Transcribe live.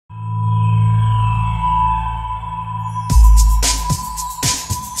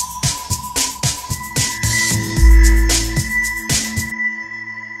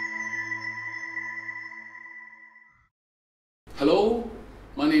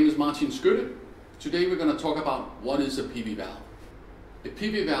name is Martin Skytte. Today we're going to talk about what is a PV valve. A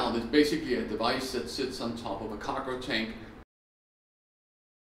PV valve is basically a device that sits on top of a cargo tank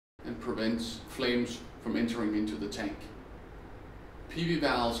and prevents flames from entering into the tank. PV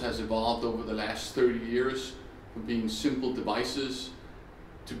valves has evolved over the last 30 years from being simple devices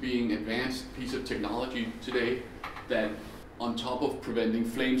to being advanced piece of technology today that, on top of preventing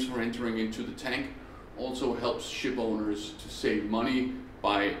flames from entering into the tank, also helps ship owners to save money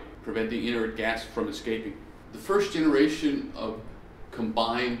by preventing inert gas from escaping. The first generation of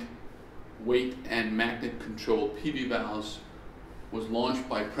combined weight and magnet controlled PV valves was launched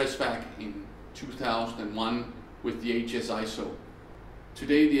by Pres-Vac in 2001 with the HSISO.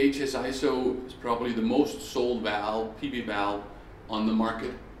 Today the HSISO is probably the most sold valve, PV valve, on the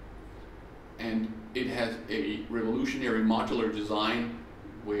market, and it has a revolutionary modular design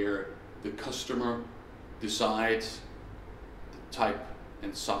where the customer decides the type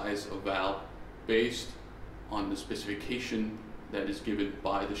and size of valve based on the specification that is given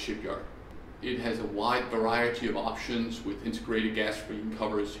by the shipyard. It has a wide variety of options with integrated gas screen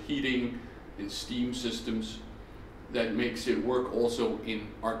covers, heating and steam systems that makes it work also in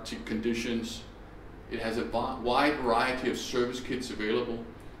Arctic conditions. It has a wide variety of service kits available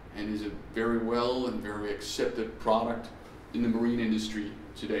and is a very well and very accepted product in the marine industry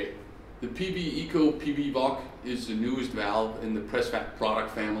today. The PV Eco Pres-Vac is the newest valve in the Pres-Vac product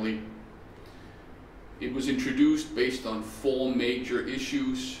family. It was introduced based on 4 major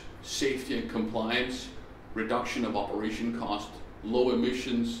issues: safety and compliance, reduction of operation cost, low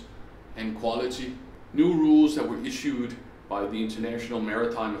emissions, and quality. New rules that were issued by the International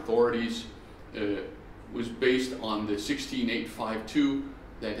Maritime Authorities was based on the 16852,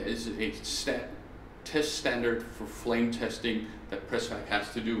 that is a test standard for flame testing that Pres-Vac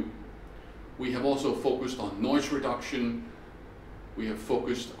has to do. We have also focused on noise reduction. We have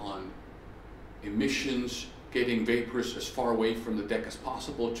focused on emissions, getting vapors as far away from the deck as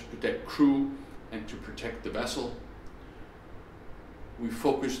possible to protect crew and to protect the vessel. We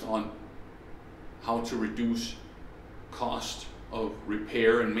focused on how to reduce cost of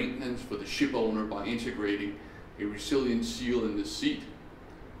repair and maintenance for the ship owner by integrating a resilient seal in the seat.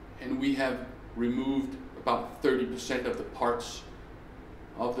 And we have removed about 30% of the parts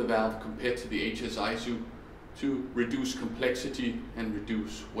of the valve compared to the HSISO to reduce complexity and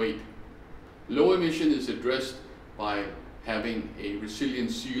reduce weight. Low emission is addressed by having a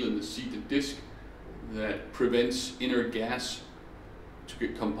resilient seal in the seat and disc that prevents inert gas to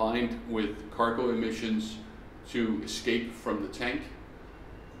get combined with cargo emissions to escape from the tank,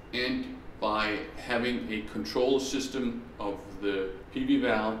 and by having a control system of the PV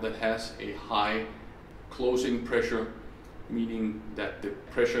valve that has a high closing pressure, meaning that the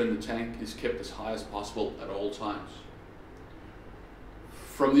pressure in the tank is kept as high as possible at all times.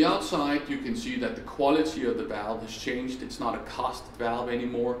 From the outside you can see that the quality of the valve has changed. It's not a cast valve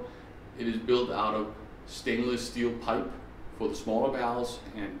anymore. It is built out of stainless steel pipe for the smaller valves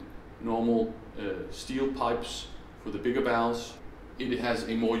and normal steel pipes for the bigger valves. It has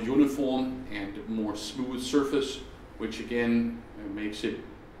a more uniform and more smooth surface, which again makes it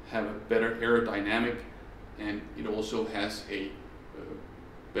have a better aerodynamic, and it also has a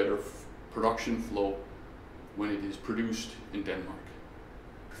better production flow when it is produced in Denmark.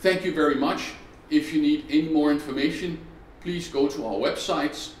 Thank you very much. If you need any more information, please go to our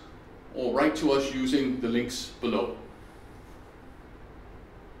websites or write to us using the links below.